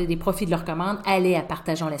 10% des profits de leurs commandes allaient à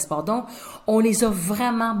Partageons l'espoir. Donc, on les a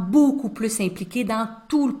vraiment beaucoup plus impliqués dans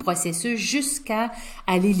tout le processus jusqu'à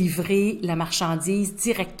aller livrer la marchandise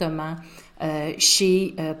directement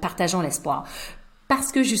chez Partageons l'espoir.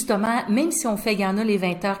 Parce que justement, même si il y en a les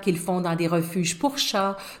 20 heures qu'ils font dans des refuges pour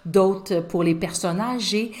chats, d'autres pour les personnes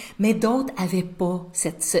âgées, mais d'autres avaient pas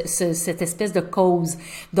cette espèce de cause.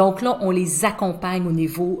 Donc là, on les accompagne au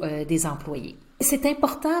niveau des employés. C'est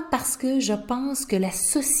important parce que je pense que la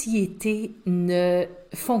société ne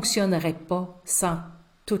fonctionnerait pas sans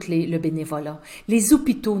le bénévolat. Les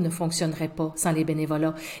hôpitaux ne fonctionneraient pas sans les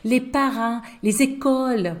bénévolats. Les parents, les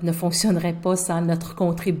écoles ne fonctionneraient pas sans notre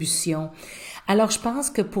contribution. Alors, je pense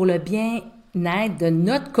que pour le bien-être de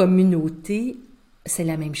notre communauté, c'est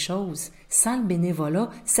la même chose. Sans le bénévolat,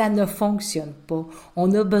 ça ne fonctionne pas.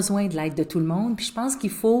 On a besoin de l'aide de tout le monde. Puis je pense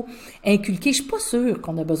qu'il faut inculquer, je suis pas sûre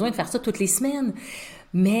qu'on a besoin de faire ça toutes les semaines,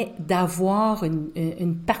 mais d'avoir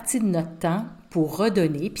une partie de notre temps pour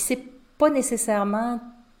redonner. Puis c'est pas nécessairement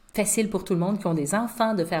facile pour tout le monde qui ont des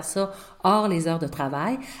enfants de faire ça hors les heures de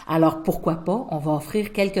travail. Alors pourquoi pas, on va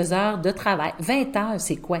offrir quelques heures de travail. 20 heures,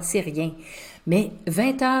 c'est quoi? C'est rien. Mais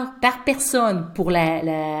 20 heures par personne pour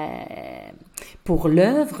pour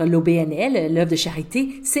l'œuvre, l'OBNL, l'œuvre de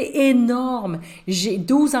charité, c'est énorme. J'ai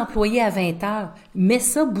 12 employés à 20 heures. Mais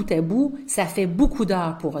ça, bout à bout, ça fait beaucoup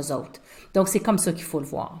d'heures pour eux autres. Donc, c'est comme ça qu'il faut le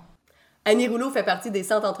voir. Anie Rouleau fait partie des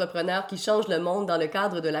 100 entrepreneurs qui changent le monde dans le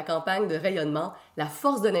cadre de la campagne de rayonnement La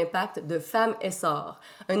force de l'impact de Femmes Essor,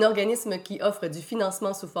 un organisme qui offre du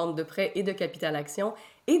financement sous forme de prêts et de capital action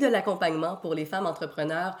et de l'accompagnement pour les femmes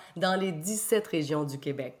entrepreneurs dans les 17 régions du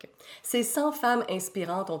Québec. Ces 100 femmes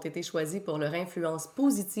inspirantes ont été choisies pour leur influence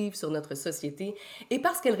positive sur notre société et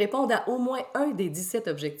parce qu'elles répondent à au moins un des 17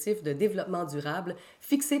 objectifs de développement durable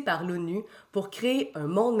fixés par l'ONU pour créer un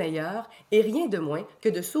monde meilleur et rien de moins que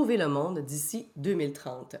de sauver le monde d'ici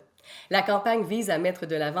 2030. La campagne vise à mettre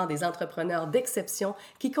de l'avant des entrepreneurs d'exception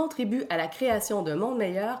qui contribuent à la création d'un monde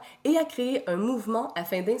meilleur et à créer un mouvement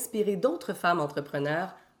afin d'inspirer d'autres femmes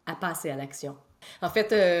entrepreneurs à passer à l'action. En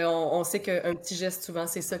fait, on sait qu'un petit geste, souvent,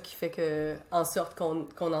 c'est ça qui fait en sorte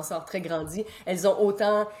qu'on en sort très grandi.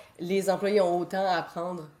 Les employés ont autant à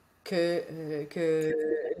apprendre que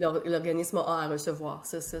l'organisme a à recevoir.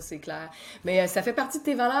 Ça c'est clair. Mais ça fait partie de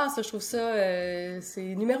tes valeurs, ça, je trouve ça,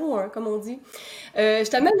 c'est numéro 1, comme on dit. Je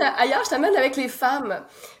t'amène avec les femmes.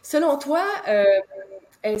 Selon toi,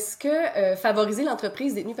 est-ce que favoriser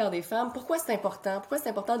l'entreprise détenue par des femmes, pourquoi c'est important? Pourquoi c'est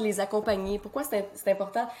important de les accompagner? Pourquoi c'est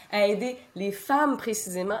important à aider les femmes,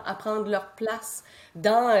 précisément, à prendre leur place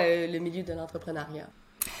dans le milieu de l'entrepreneuriat?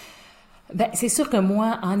 Ben, c'est sûr que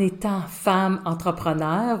moi, en étant femme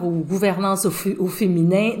entrepreneur ou gouvernance au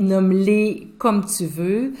féminin, nomme-les comme tu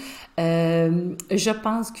veux, je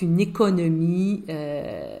pense qu'une économie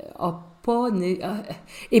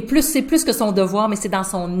c'est plus que son devoir, mais c'est dans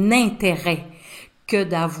son intérêt que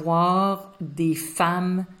d'avoir des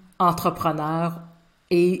femmes entrepreneurs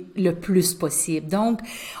et le plus possible. Donc,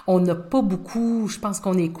 on n'a pas beaucoup, je pense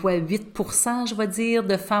qu'on est 8%, je vais dire,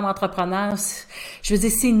 de femmes entrepreneurs. Je veux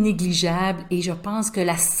dire, c'est négligeable et je pense que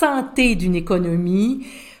la santé d'une économie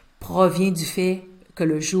provient du fait que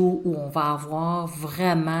le jour où on va avoir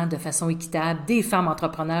vraiment de façon équitable des femmes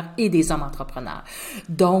entrepreneurs et des hommes entrepreneurs.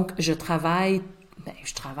 Donc, je travaille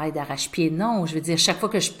d'arrache-pied, non. Je veux dire, chaque fois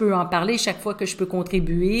que je peux en parler, chaque fois que je peux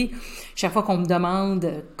contribuer, chaque fois qu'on me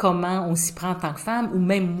demande comment on s'y prend en tant que femme, ou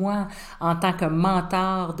même moi, en tant que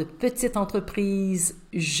mentor de petites entreprises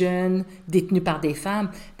jeunes détenues par des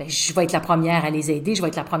femmes, ben, je vais être la première à les aider, je vais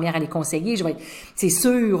être la première à les conseiller, c'est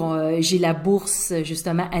sûr, j'ai la bourse,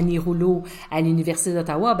 justement, Anie Rouleau à l'Université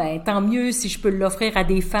d'Ottawa, ben, tant mieux si je peux l'offrir à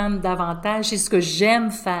des femmes davantage. C'est ce que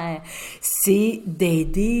j'aime faire, c'est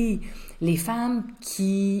d'aider les femmes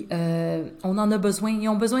qui, on en a besoin, ils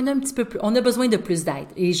ont besoin d'un petit peu plus, on a besoin de plus d'aide.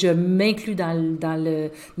 Et je m'inclus dans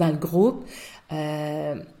le groupe.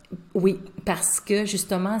 Oui, parce que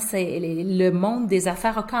justement, le monde des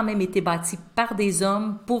affaires a quand même été bâti par des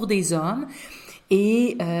hommes, pour des hommes.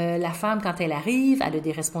 Et la femme, quand elle arrive, elle a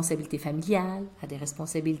des responsabilités familiales, elle a des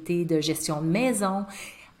responsabilités de gestion de maison.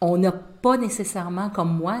 On n'a pas nécessairement,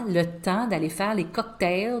 comme moi, le temps d'aller faire les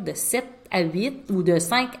cocktails de 7 à 8 ou de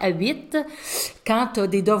 5 à 8 quand tu as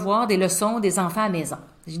des devoirs, des leçons, des enfants à la maison.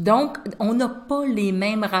 Donc, on n'a pas les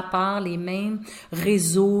mêmes rapports, les mêmes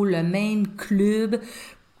réseaux, le même club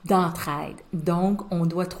d'entraide. Donc, on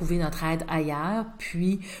doit trouver notre aide ailleurs.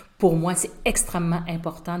 Puis, pour moi, c'est extrêmement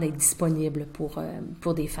important d'être disponible pour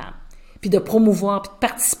des femmes. Puis de promouvoir, puis de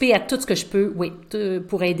participer à tout ce que je peux, oui,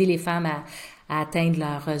 pour aider les femmes à atteindre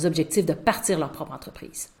leurs objectifs de partir leur propre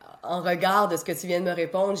entreprise. En regard de ce que tu viens de me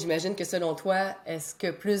répondre, j'imagine que selon toi, est-ce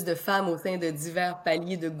que plus de femmes au sein de divers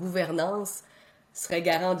paliers de gouvernance seraient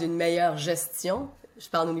garant d'une meilleure gestion? Je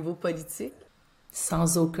parle au niveau politique.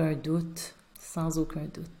 Sans aucun doute. Sans aucun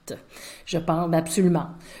doute. Je pense, absolument.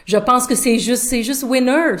 Je pense que c'est juste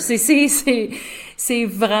winner. C'est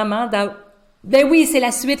vraiment... Ben oui, c'est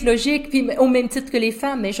la suite logique, puis au même titre que les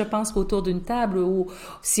femmes, mais je pense qu'autour d'une table,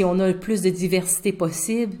 si on a le plus de diversité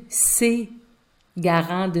possible, c'est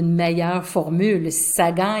garant d'une meilleure formule. Si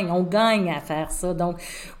ça gagne, on gagne à faire ça. Donc,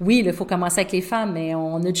 oui, il faut commencer avec les femmes, mais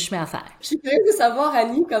on a du chemin à faire. Je suis curieuse de savoir,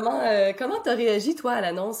 Anie, comment tu as réagi, toi, à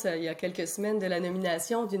l'annonce, il y a quelques semaines, de la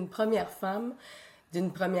nomination d'une première femme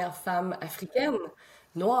africaine,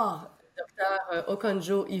 noire, Dr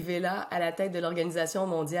Okonjo-Iweala, à la tête de l'Organisation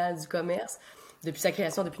mondiale du commerce. Depuis sa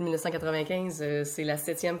création, depuis 1995, c'est la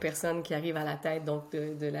 7e personne qui arrive à la tête donc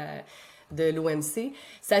de l'OMC.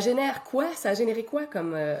 Ça génère quoi? Ça a généré quoi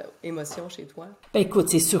comme émotion chez toi? Ben écoute,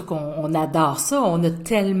 c'est sûr qu'on adore ça. On a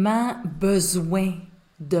tellement besoin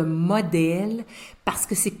de modèles parce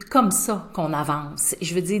que c'est comme ça qu'on avance.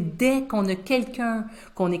 Je veux dire, dès qu'on a quelqu'un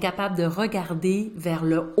qu'on est capable de regarder vers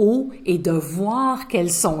le haut et de voir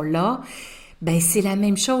qu'elles sont là, Ben, c'est la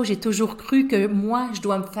même chose. J'ai toujours cru que moi, je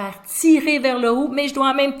dois me faire tirer vers le haut, mais je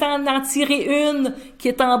dois en même temps en tirer une qui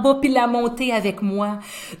est en bas puis la monter avec moi.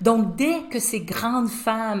 Donc, dès que ces grandes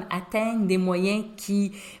femmes atteignent des moyens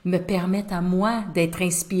qui me permettent à moi d'être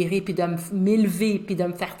inspirée puis de m'élever puis de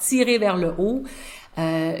me faire tirer vers le haut,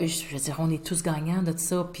 je veux dire, on est tous gagnants de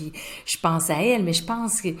ça, puis je pense à elle, mais je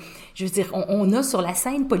pense que, je veux dire, on a sur la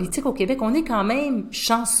scène politique au Québec, on est quand même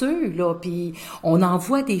chanceux, là, puis on en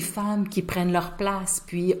voit des femmes qui prennent leur place,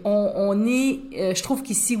 puis on est, je trouve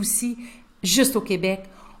qu'ici aussi, juste au Québec,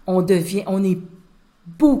 on est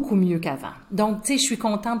beaucoup mieux qu'avant. Donc, tu sais, je suis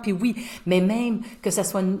contente, puis oui, mais même que ce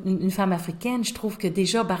soit une femme africaine, je trouve que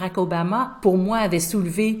déjà Barack Obama, pour moi, avait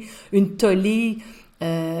soulevé une tollée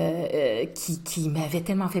qui m'avait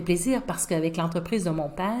tellement fait plaisir parce qu'avec l'entreprise de mon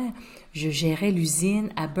père, je gérais l'usine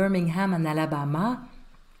à Birmingham, en Alabama,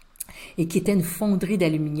 et qui était une fonderie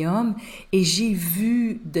d'aluminium, et j'ai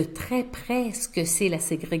vu de très près ce que c'est la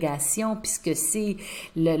ségrégation, puisque c'est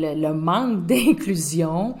le manque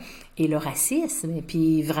d'inclusion et le racisme, et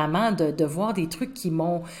puis vraiment de voir des trucs qui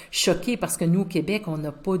m'ont choquée, parce que nous, au Québec, on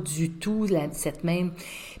n'a pas du tout cette même...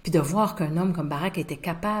 Puis de voir qu'un homme comme Barack était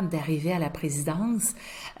capable d'arriver à la présidence,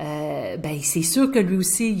 ben c'est sûr que lui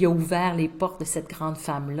aussi, il a ouvert les portes de cette grande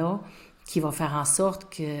femme-là, qui va faire en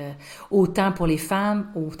sorte que, autant pour les femmes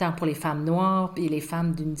noires et les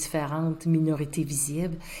femmes d'une différente minorité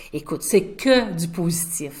visible, écoute, c'est que du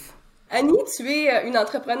positif. Anie, tu es une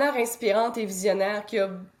entrepreneure inspirante et visionnaire qui a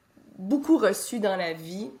beaucoup reçu dans la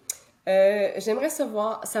vie. J'aimerais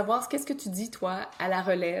savoir qu'est-ce que tu dis, toi, à la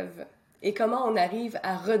relève et comment on arrive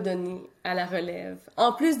à redonner à la relève.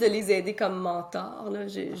 En plus de les aider comme mentors, là,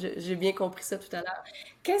 j'ai bien compris ça tout à l'heure.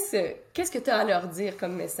 Qu'est-ce que tu as à leur dire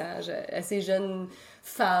comme message à ces jeunes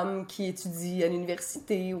femmes qui étudient à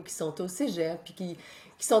l'université ou qui sont au cégep puis qui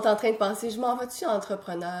sont en train de penser, je m'en vais-tu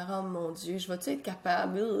entrepreneur? Oh mon Dieu, je vais-tu être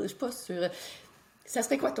capable? Je suis pas sûre. Ça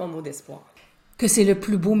serait quoi ton mot d'espoir? Que c'est le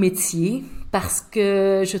plus beau métier parce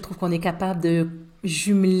que je trouve qu'on est capable de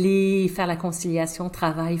jumeler, faire la conciliation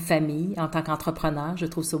travail-famille en tant qu'entrepreneur. Je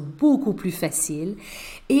trouve ça beaucoup plus facile.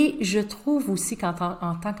 Et je trouve aussi qu'en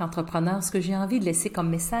tant qu'entrepreneur, ce que j'ai envie de laisser comme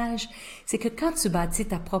message, c'est que quand tu bâtis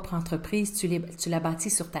ta propre entreprise, tu la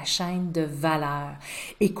bâtis sur ta chaîne de valeur.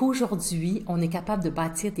 Et qu'aujourd'hui, on est capable de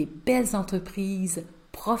bâtir des belles entreprises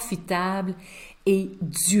profitables et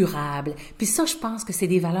durable. Puis ça, je pense que c'est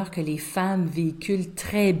des valeurs que les femmes véhiculent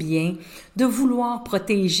très bien, de vouloir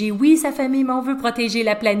protéger, oui, sa famille, mais on veut protéger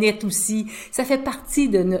la planète aussi. Ça fait partie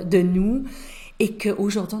de nous et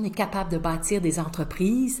qu'aujourd'hui, on est capable de bâtir des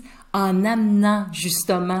entreprises en amenant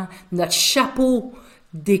justement notre chapeau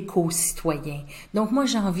d'éco-citoyen. Donc moi,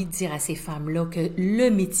 j'ai envie de dire à ces femmes-là que le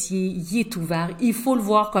métier y est ouvert. Il faut le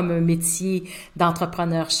voir comme un métier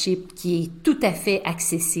d'entrepreneurship qui est tout à fait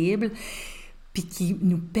accessible, puis qui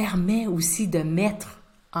nous permet aussi de mettre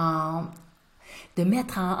en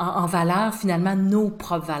valeur finalement nos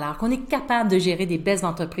propres valeurs, qu'on est capable de gérer des belles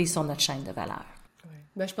entreprises sur notre chaîne de valeur. Ouais.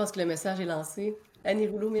 Ben, je pense que le message est lancé. Anie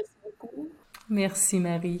Rouleau, merci beaucoup. Merci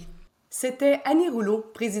Marie. C'était Anie Rouleau,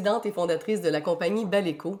 présidente et fondatrice de la compagnie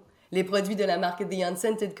Baleco. Les produits de la marque The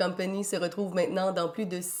Unscented Company se retrouvent maintenant dans plus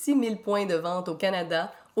de 6000 points de vente au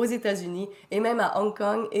Canada, aux États-Unis et même à Hong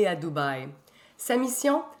Kong et à Dubaï. Sa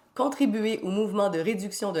mission? Contribuer au mouvement de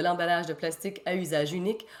réduction de l'emballage de plastique à usage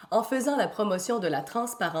unique en faisant la promotion de la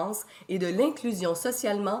transparence et de l'inclusion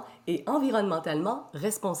socialement et environnementalement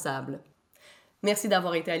responsable. Merci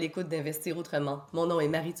d'avoir été à l'écoute d'Investir autrement. Mon nom est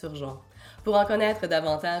Marie Turgeon. Pour en connaître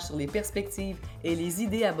davantage sur les perspectives et les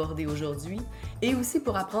idées abordées aujourd'hui, et aussi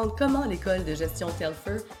pour apprendre comment l'École de gestion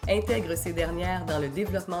Telfer intègre ces dernières dans le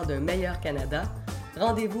développement d'un meilleur Canada,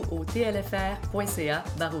 rendez-vous au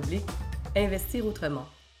tlfr.ca/investir autrement.